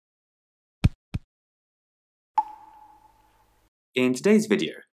In today's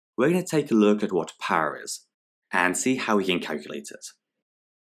video, we're going to take a look at what power is, and see how we can calculate it.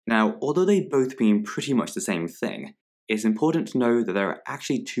 Now, although they both mean pretty much the same thing, it's important to know that there are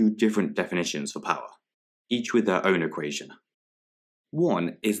actually two different definitions for power, each with their own equation.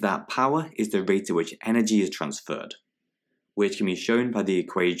 One is that power is the rate at which energy is transferred, which can be shown by the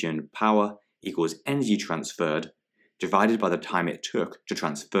equation power equals energy transferred divided by the time it took to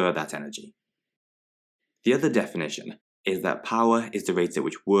transfer that energy. The other definition is that power is the rate at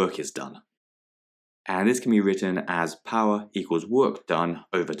which work is done, and this can be written as power equals work done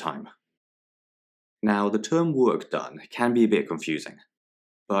over time. Now, the term work done can be a bit confusing,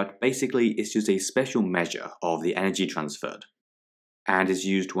 but basically it's just a special measure of the energy transferred, and is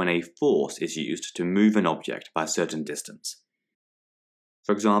used when a force is used to move an object by a certain distance.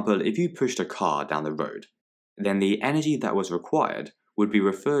 For example, if you pushed a car down the road, then the energy that was required would be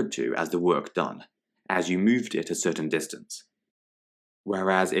referred to as the work done, as you moved it a certain distance.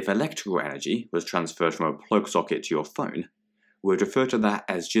 Whereas if electrical energy was transferred from a plug socket to your phone, we'd refer to that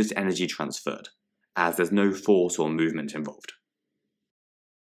as just energy transferred, as there's no force or movement involved.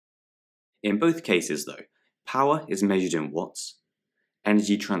 In both cases though, power is measured in watts,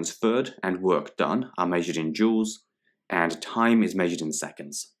 energy transferred and work done are measured in joules, and time is measured in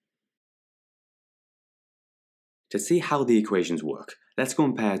seconds. To see how the equations work, let's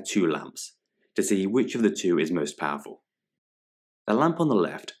compare two lamps, to see which of the two is most powerful. The lamp on the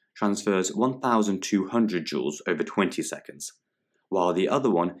left transfers 1200 joules over 20 seconds, while the other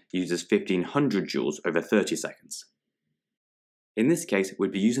one uses 1500 joules over 30 seconds. In this case,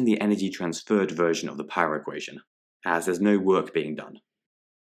 we'd be using the energy transferred version of the power equation, as there's no work being done.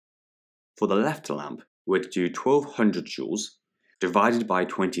 For the left lamp, we'd do 1200 joules divided by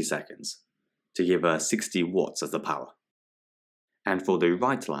 20 seconds, to give us 60 watts as the power. And for the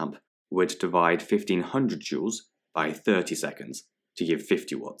right lamp, we'd divide 1500 joules by 30 seconds to give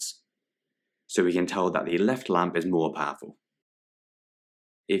 50 watts. So we can tell that the left lamp is more powerful.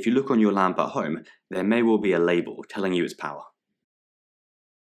 If you look on your lamp at home, there may well be a label telling you its power.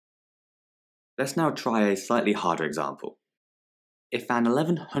 Let's now try a slightly harder example. If an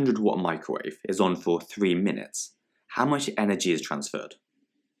 1100 watt microwave is on for 3 minutes, how much energy is transferred?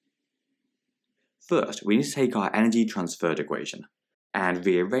 First, we need to take our energy transferred equation and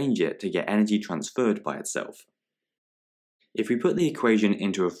rearrange it to get energy transferred by itself. If we put the equation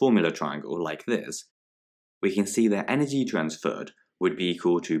into a formula triangle like this, we can see that energy transferred would be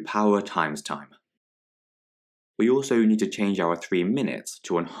equal to power times time. We also need to change our 3 minutes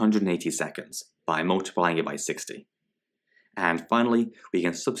to 180 seconds by multiplying it by 60. And finally, we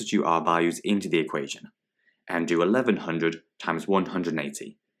can substitute our values into the equation and do 1100 times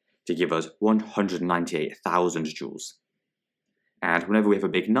 180 to give us 198,000 joules. And whenever we have a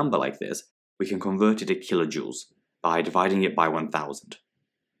big number like this, we can convert it to kilojoules by dividing it by 1000.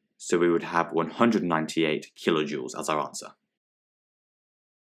 So we would have 198 kilojoules as our answer.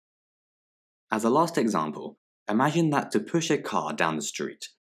 As a last example, imagine that to push a car down the street,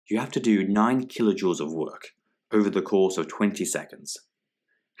 you have to do 9 kilojoules of work over the course of 20 seconds.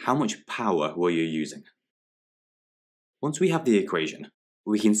 How much power were you using? Once we have the equation,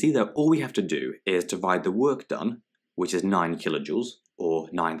 we can see that all we have to do is divide the work done, which is 9 kilojoules, or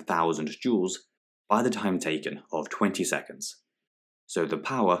 9,000 joules, by the time taken of 20 seconds. So the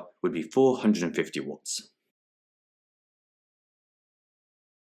power would be 450 watts.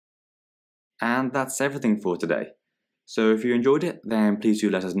 And that's everything for today. So if you enjoyed it, then please do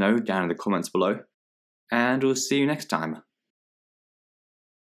let us know down in the comments below, and we'll see you next time.